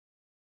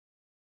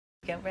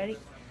Get ready?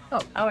 Oh.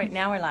 All right,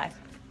 now we're live.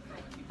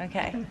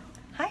 Okay.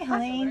 Hi,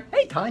 Helene.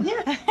 Hey, Tanya.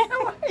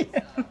 How are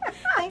you?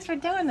 Thanks for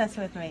doing this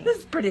with me. This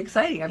is pretty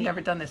exciting. I've never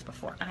done this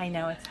before. I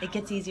know, it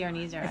gets easier and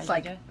easier. It's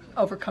like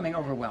overcoming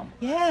overwhelm.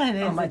 Yeah, it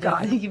is. Oh my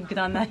God. You've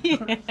done that.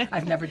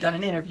 I've never done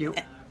an interview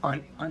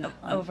on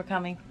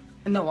Overcoming.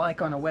 No,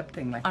 like on a web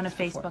thing like On a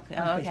this Facebook. before.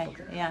 Oh, On okay.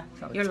 Facebook. Yeah.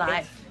 So You're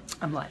live.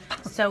 I'm live.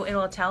 So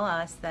it'll tell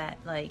us that,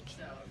 like,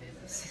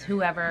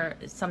 whoever,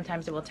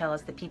 sometimes it will tell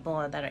us the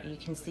people that you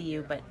can see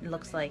you, but it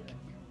looks like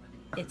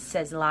it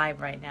says live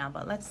right now,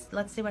 but let's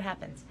see what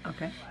happens.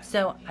 Okay.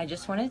 So I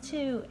just wanted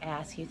to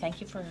ask you,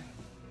 thank you for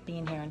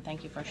being here and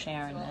thank you for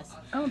sharing this.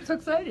 Oh, I'm so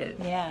excited.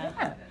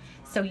 Yeah.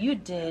 So you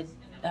did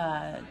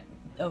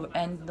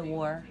End the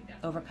War,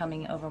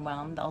 Overcoming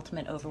Overwhelm, the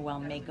Ultimate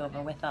Overwhelm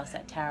Makeover with us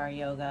at Tara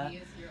Yoga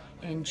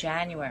in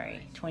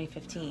January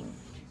 2015.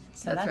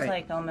 So that's right.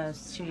 like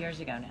almost 2 years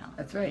ago now.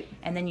 That's right.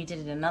 And then you did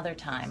it another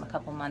time a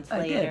couple months I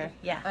later. did.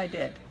 Yeah. I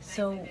did.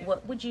 So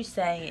what would you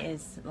say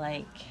is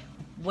like,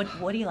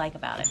 what do you like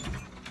about it?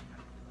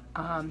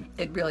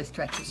 It really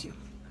stretches you.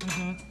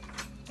 Mm-hmm.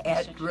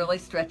 It really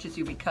stretches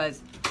you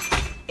because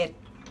it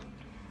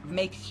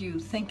makes you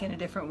think in a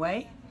different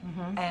way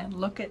and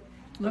look at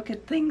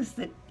things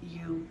that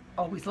you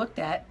always looked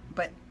at,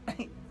 but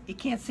you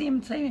can't see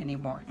them the same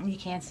anymore. You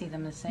can't see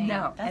them the same.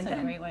 No, That's a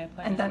great way of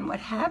putting it. And then what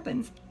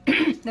happens?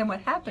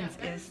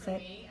 Is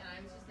that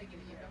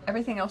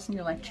everything else in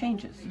your life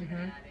changes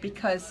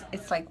because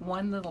it's like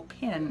one little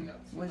pin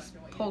was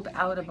pulled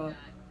out of a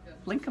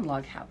Lincoln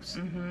log house,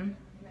 and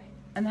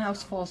the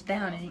house falls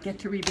down, and you get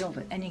to rebuild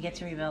it. And you get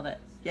to rebuild it.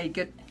 Yeah, you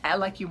get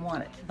like you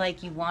want it.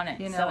 Like you want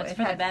it. You know, so it's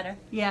for the better.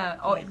 Yeah.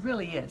 Oh, it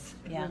really is.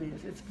 It Yeah. really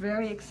is. It's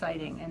very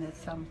exciting, and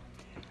it's I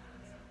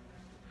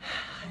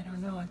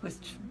don't know. It was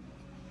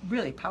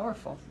really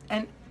powerful,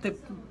 and the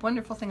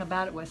wonderful thing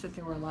about it was that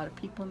there were a lot of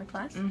people in the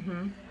class,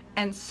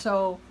 and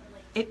so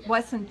it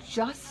wasn't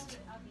just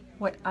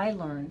what I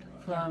learned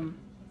from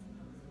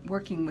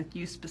working with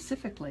you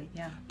specifically,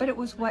 but it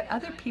was what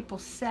other people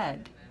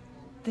said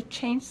that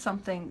changed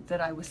something that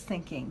I was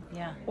thinking,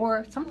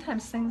 or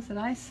sometimes things that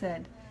I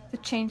said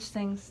that changed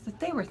things that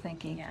they were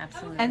thinking. Yeah,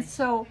 absolutely. And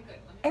so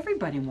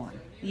everybody won.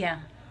 Yeah,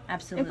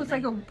 absolutely. It was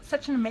like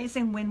such an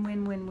amazing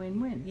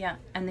win-win-win-win-win. Yeah,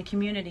 and the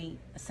community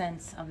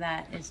sense of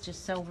that is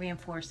just so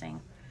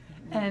reinforcing.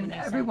 And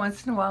every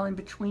once in a while in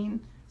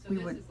between, we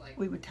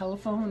would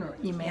telephone or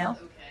email.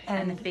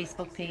 And the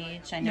Facebook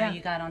page. I know you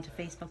got onto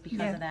Facebook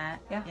because of that.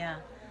 Yeah.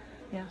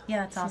 Yeah,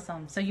 that's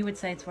awesome. So you would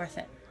say it's worth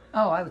it?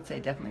 Oh, I would say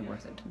definitely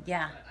worth it.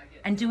 Yeah.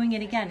 And doing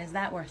it again, is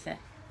that worth it?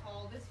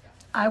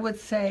 I would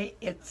say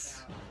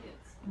it's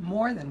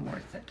more than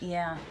worth it.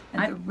 Yeah.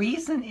 And the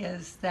reason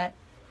is that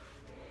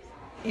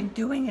in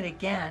doing it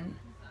again,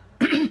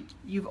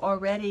 you've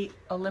already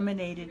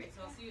eliminated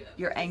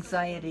your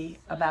anxiety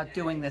about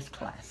doing this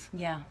class.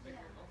 Yeah.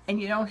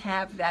 And you don't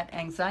have that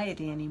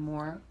anxiety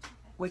anymore,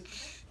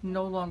 which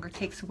no longer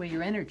takes away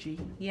your energy.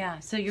 Yeah.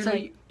 So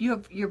you're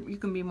you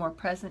can be more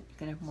present, you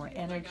can have more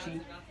energy,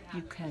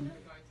 you can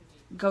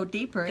go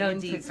deeper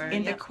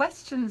into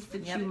questions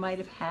that you might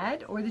have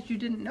had or that you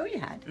didn't know you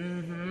had.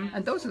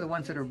 And those are the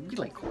ones that are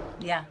really cool.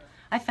 Yeah.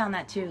 I found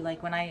that too.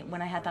 Like when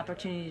I had the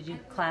opportunity to do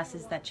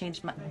classes that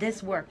changed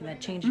this work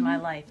that changed my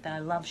life, that I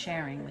love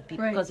sharing with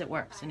people because it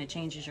works and it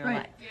changes your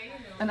life.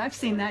 And I've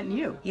seen that in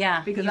you.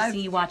 Yeah, because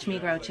you watch me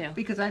grow too.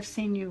 Because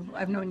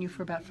I've known you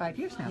for about 5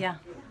 years now. Yeah,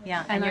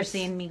 yeah. And you're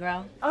seeing me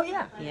grow? Oh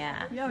yeah.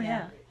 Yeah. Oh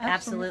yeah.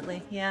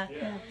 Absolutely. Yeah.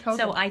 Totally.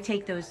 So I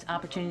take those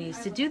opportunities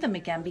to do them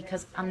again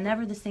because I'm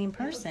never the same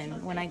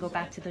person when I go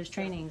back to those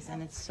trainings,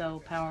 and it's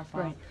so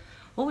powerful. Right.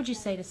 What would you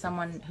say to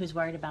someone who's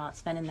worried about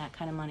spending that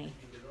kind of money?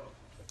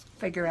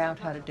 Figure out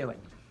how to do it.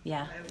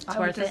 Yeah, it's I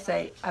would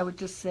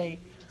just say,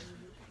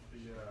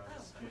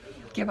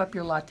 give up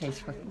your lattes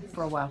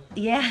for a while.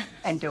 Yeah.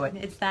 And do it.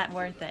 It's that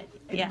worth it.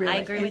 I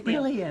agree with you. It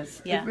really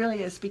is. Yeah. It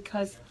really is,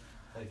 because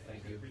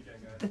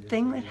the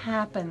thing that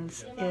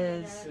happens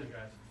is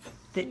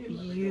that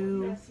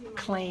you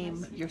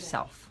claim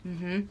yourself.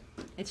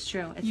 It's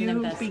true. It's you an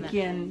investment.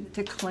 begin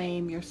to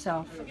claim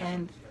yourself,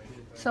 and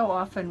so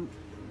often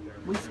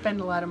we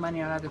spend a lot of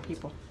money on other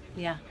people.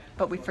 Yeah.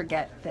 But we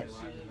forget that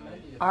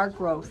our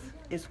growth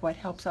is what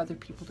helps other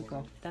people to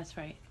grow. That's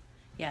right.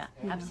 Yeah,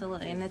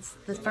 absolutely. And it's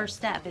the first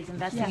step is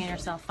investing in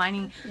yourself,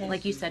 finding,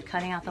 like you said,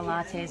 cutting out the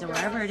lattes or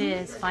whatever it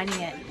is, finding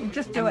it. And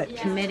just do it.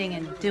 Committing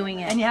and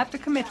doing it. And you have to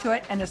commit to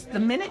it, and it's the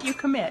minute you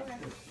commit,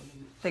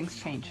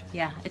 things change.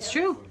 Yeah, it's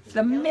true.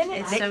 The minute,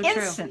 It's the so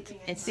instant, true.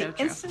 It's the so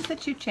true. instant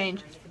that you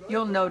change,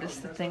 you'll notice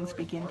that things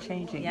begin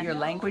changing. Yeah. Your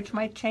language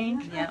might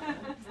change. Yeah.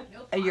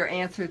 Your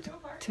answer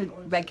to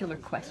regular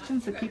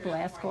questions that people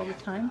ask all the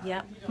time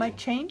Yeah. might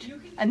change.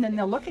 And then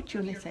they'll look at you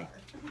and they say,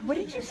 "What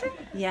did you say?"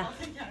 Yeah.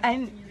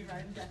 And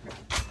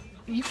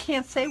you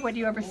can't say what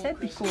you ever said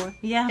before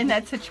Yeah. in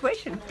that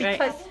situation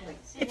because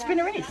it's been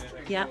erased.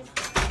 Yeah.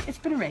 It's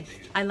been erased.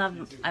 I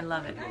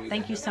love it.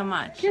 Thank you so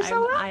much. You're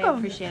so I welcome.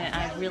 appreciate it.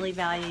 I really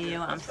value you.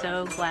 I'm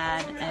so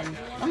glad, and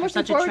I'm you're looking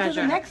such a forward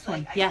treasure. to the next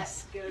one.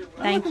 Yes. I'm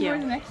Thank looking you.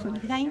 forward to the next one.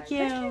 Thank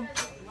you.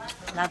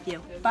 Love you.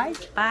 Bye.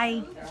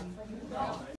 Bye.